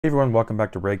Hey everyone, welcome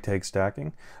back to Ragtag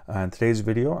Stacking. In today's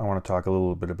video, I want to talk a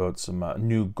little bit about some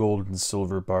new gold and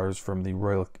silver bars from the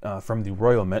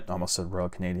Royal Mint. I almost said Royal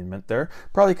Canadian Mint there.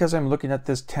 Probably because I'm looking at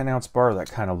this 10-ounce bar that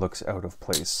kind of looks out of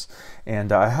place.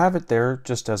 And I have it there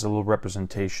just as a little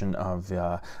representation of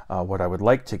what I would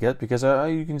like to get, because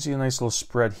you can see a nice little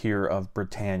spread here of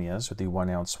Britannias, with the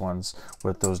 1-ounce ones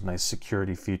with those nice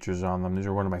security features on them. These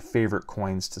are one of my favorite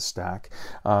coins to stack.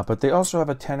 But they also have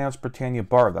a 10-ounce Britannia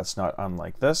bar that's not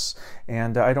unlike this.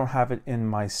 And I don't have it in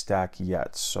my stack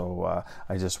yet, so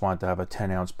I just want to have a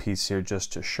 10-ounce piece here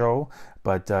just to show.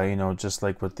 But you know, just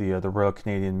like with the Royal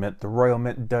Canadian Mint, the Royal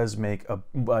Mint does make a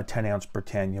 10-ounce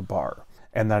Britannia bar.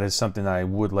 And that is something that I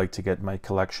would like to get in my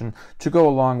collection to go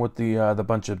along with the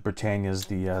bunch of Britannias,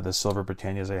 the silver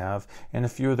Britannias I have, and a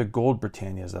few of the gold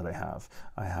Britannias that I have.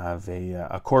 I have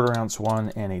a quarter-ounce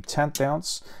one and a 10th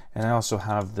ounce, and I also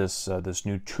have this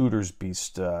new Tudor's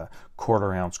Beast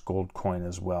quarter-ounce gold coin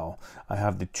as well. I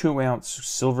have the 2-ounce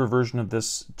silver version of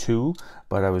this too,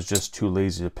 but I was just too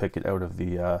lazy to pick it out of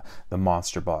the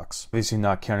monster box. Obviously,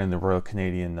 not counting the Royal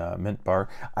Canadian Mint bar.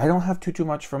 I don't have too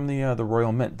much from the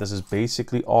Royal Mint. This is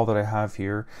basically all that I have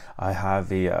here. I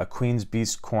have a Queen's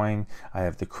Beast coin. I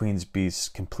have the Queen's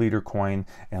Beast completer coin,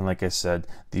 and like I said,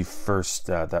 the first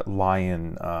that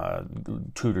Lion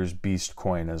Tudor's Beast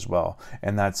coin as well.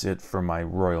 And that's it for my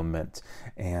Royal Mint.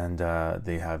 And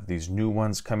they have these new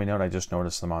ones coming out. I just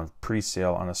noticed them on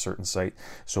pre-sale on a certain site.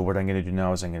 So what I'm going to do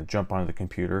now is I'm going to jump onto the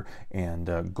computer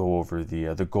and go over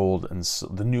the gold and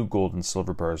the new gold and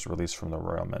silver bars released from the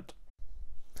Royal Mint.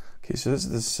 Okay, so this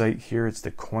is the site here. It's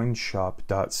the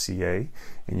coinshop.ca,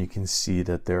 and you can see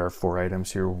that there are 4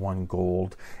 items here, 1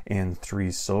 gold and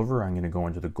 3 silver. I'm going to go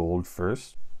into the gold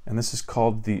first. And this is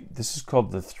called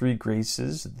the Three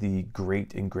Graces, the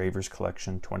Great Engravers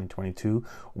Collection 2022,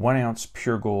 1-ounce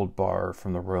pure gold bar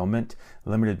from the Royal Mint,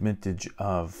 limited mintage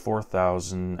of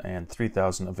 4,000 and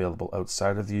 3,000 available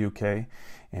outside of the UK,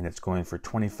 and it's going for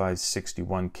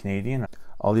 25.61 Canadian.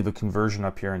 I'll leave a conversion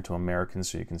up here into American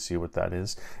so you can see what that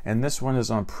is. And this one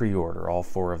is on pre-order. All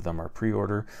 4 of them are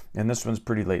pre-order, and this one's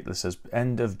pretty late. This says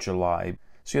end of July.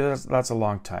 So yeah, that's a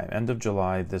long time. End of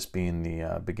July, this being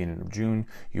the beginning of June,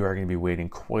 you are going to be waiting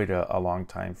quite a long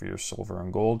time for your silver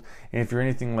and gold. And if you're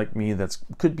anything like me, that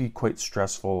could be quite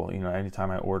stressful. You know, anytime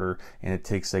I order and it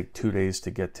takes like 2 days to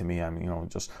get to me, I'm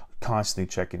just constantly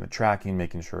checking the tracking,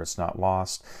 making sure it's not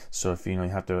lost. So if you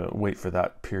have to wait for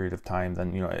that period of time,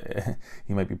 then you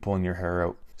might be pulling your hair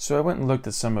out. So I went and looked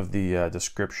at some of the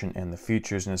description and the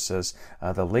features, and it says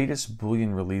the latest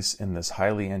bullion release in this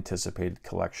highly anticipated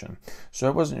collection. So I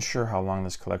wasn't sure how long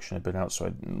this collection had been out, so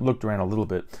I looked around a little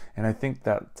bit, and I think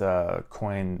that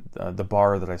coin, the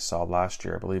bar that I saw last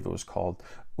year, I believe it was called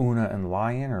Una and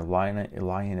Lion, or Lion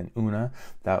and Una,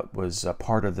 that was a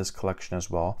part of this collection as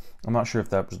well. I'm not sure if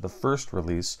that was the first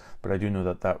release, but I do know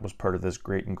that that was part of this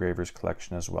Great Engravers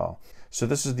collection as well. So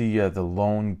this is the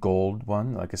lone gold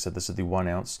one. Like I said, this is the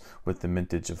 1-ounce with the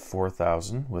mintage of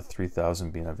 4,000, with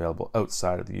 3,000 being available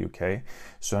outside of the UK.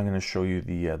 So I'm going to show you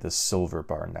the silver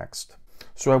bar next.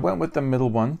 So I went with the middle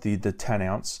one, the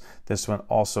 10-ounce. This one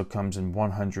also comes in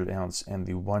 100-ounce and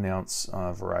the 1-ounce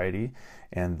variety.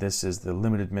 And this is the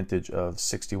limited mintage of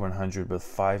 6,100, with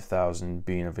 5,000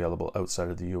 being available outside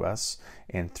of the US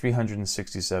and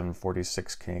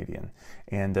 367.46 Canadian.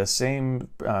 And the same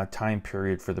time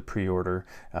period for the pre-order.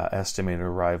 Estimated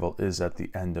arrival is at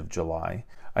the end of July.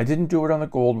 I didn't do it on the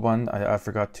gold one. I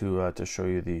forgot to show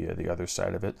you the other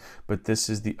side of it. But this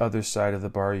is the other side of the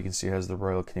bar. You can see it has the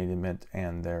Royal Canadian Mint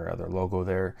and their logo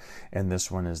there. And this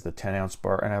one is the 10-ounce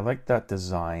bar. And I like that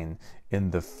design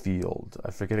in the field.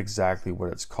 I forget exactly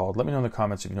what it's called. Let me know in the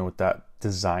comments if you know what that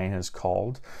design is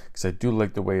called, because I do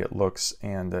like the way it looks.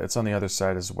 And it's on the other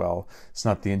side as well. It's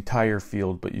not the entire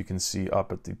field, but you can see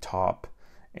up at the top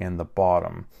and the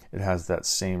bottom, it has that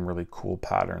same really cool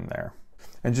pattern there.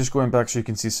 And just going back so you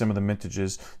can see some of the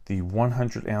mintages, the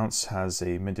 100-ounce has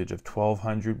a mintage of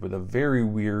 1,200 with a very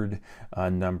weird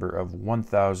number of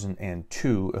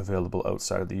 1,002 available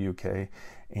outside of the UK.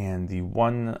 And the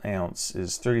 1-ounce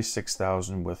is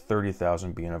 36,000, with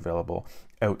 30,000 being available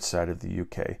outside of the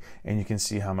UK. And you can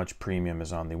see how much premium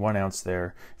is on the 1-ounce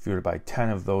there. If you were to buy 10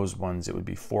 of those ones, it would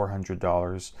be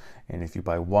 $400. And if you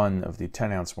buy 1 of the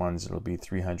 10-ounce ones, it'll be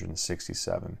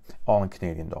 $367, all in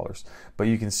Canadian dollars. But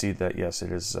you can see that, yes,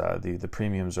 it is the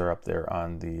premiums are up there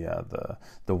on the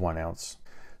 1-ounce.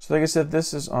 So like I said,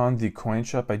 this is on the coin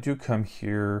shop. I do come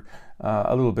here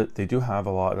a little bit. They do have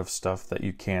a lot of stuff that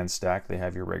you can stack. They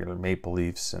have your regular maple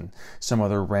leafs and some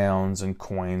other rounds and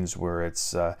coins where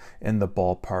it's in the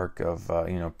ballpark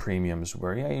of premiums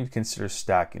where you consider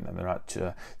stacking them.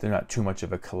 They're not too much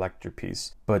of a collector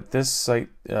piece. But this site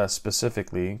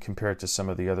specifically, compared to some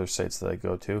of the other sites that I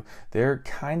go to, they're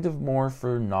kind of more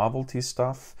for novelty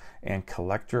stuff and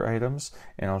collector items,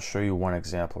 and I'll show you one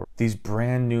example. These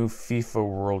brand new FIFA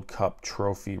World Cup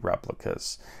trophy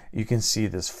replicas. You can see you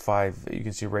can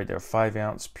see right there,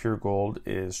 5-ounce pure gold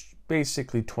is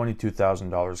basically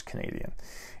 $22,000 Canadian.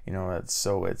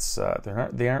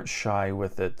 They aren't shy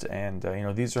with it, and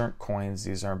these aren't coins,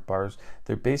 these aren't bars.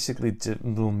 They're basically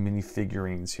little mini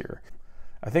figurines here.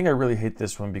 I think I really hate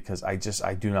this one because I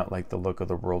do not like the look of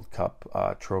the World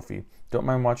Cup trophy. Don't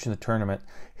mind watching the tournament,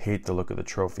 hate the look of the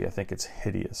trophy. I think it's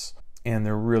hideous. And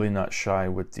they're really not shy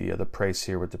with the price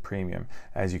here with the premium.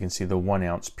 As you can see, the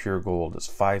 1-ounce pure gold is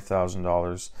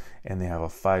 $5,000, and they have a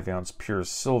 5-ounce pure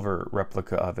silver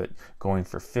replica of it going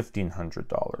for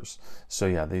 $1,500. So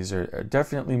yeah, these are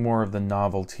definitely more of the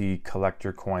novelty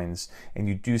collector coins, and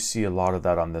you do see a lot of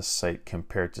that on this site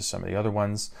compared to some of the other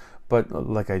ones. But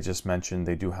like I just mentioned,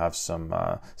 they do have some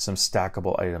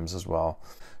stackable items as well.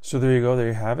 So there you go. There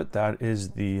you have it. That is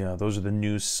those are the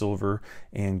new silver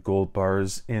and gold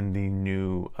bars in the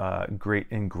new Great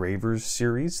Engravers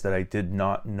series that I did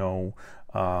not know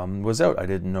was out. I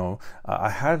didn't know. I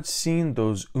had seen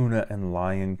those Una and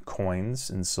Lion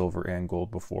coins in silver and gold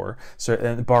before, so,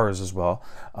 and bars as well,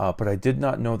 but I did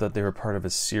not know that they were part of a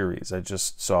series. I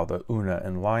just saw the Una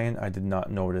and Lion. I did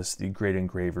not notice the Great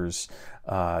Engravers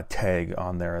tag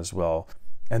on there as well.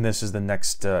 And this is the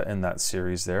next in that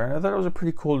series there. And I thought it was a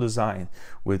pretty cool design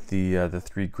with the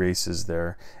 3 graces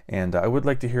there. And I would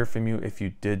like to hear from you if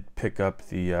you did pick up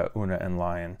the Una and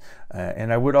Lion.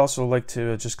 And I would also like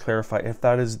to just clarify if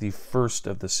that is the first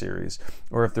of the series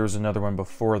or if there was another one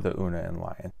before the Una and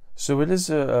Lion. So it is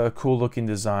a cool looking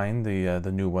design,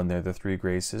 the new one there, the 3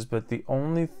 graces. But the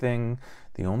only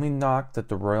knock that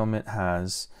the Royal Mint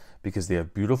has, because they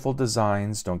have beautiful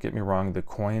designs, don't get me wrong, the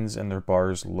coins and their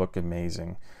bars look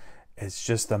amazing. It's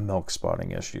just the milk spotting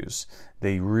issues.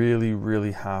 They really,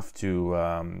 really have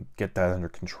to get that under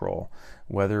control.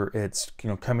 Whether it's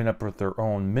coming up with their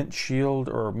own mint shield,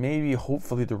 or maybe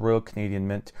hopefully the Royal Canadian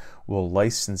Mint will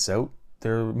license out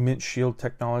their mint shield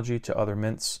technology to other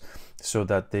mints so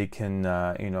that they can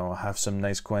have some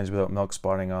nice coins without milk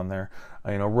spotting on there.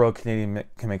 Royal Canadian Mint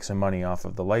can make some money off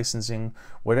of the licensing,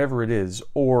 whatever it is,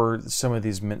 or some of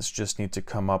these mints just need to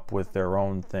come up with their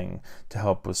own thing to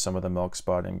help with some of the milk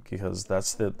spotting, because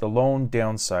that's the lone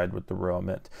downside with the Royal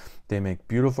Mint. They make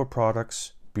beautiful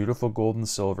products, beautiful gold and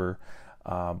silver,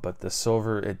 but the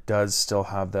silver, it does still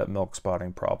have that milk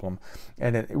spotting problem,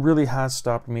 and it really has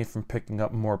stopped me from picking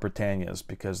up more Britannias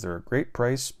because they're a great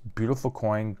price, beautiful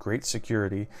coin, great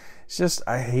security. It's just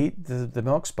I hate the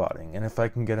milk spotting, and if I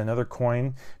can get another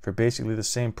coin for basically the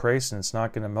same price and it's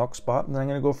not going to milk spot, then I'm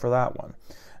going to go for that one.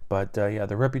 But yeah,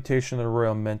 the reputation of the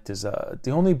Royal Mint is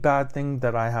the only bad thing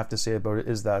that I have to say about it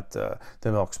is that the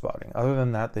milk spotting. Other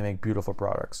than that, they make beautiful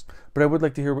products. But I would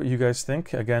like to hear what you guys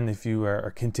think. Again, if you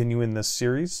are continuing this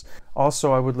series.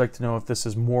 Also, I would like to know if this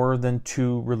is more than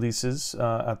 2 releases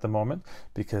at the moment,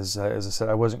 because as I said,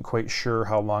 I wasn't quite sure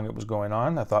how long it was going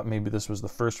on. I thought maybe this was the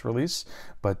first release,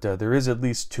 but there is at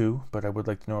least 2, but I would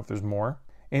like to know if there's more.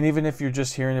 And even if you're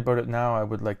just hearing about it now, I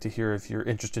would like to hear if you're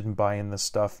interested in buying this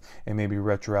stuff and maybe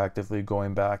retroactively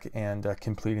going back and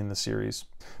completing the series.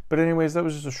 But anyways, that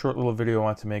was just a short little video I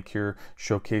want to make here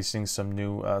showcasing some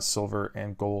new silver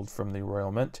and gold from the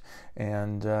Royal Mint.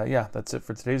 And yeah, that's it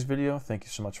for today's video. Thank you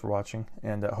so much for watching,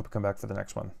 and I hope you come back for the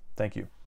next one. Thank you.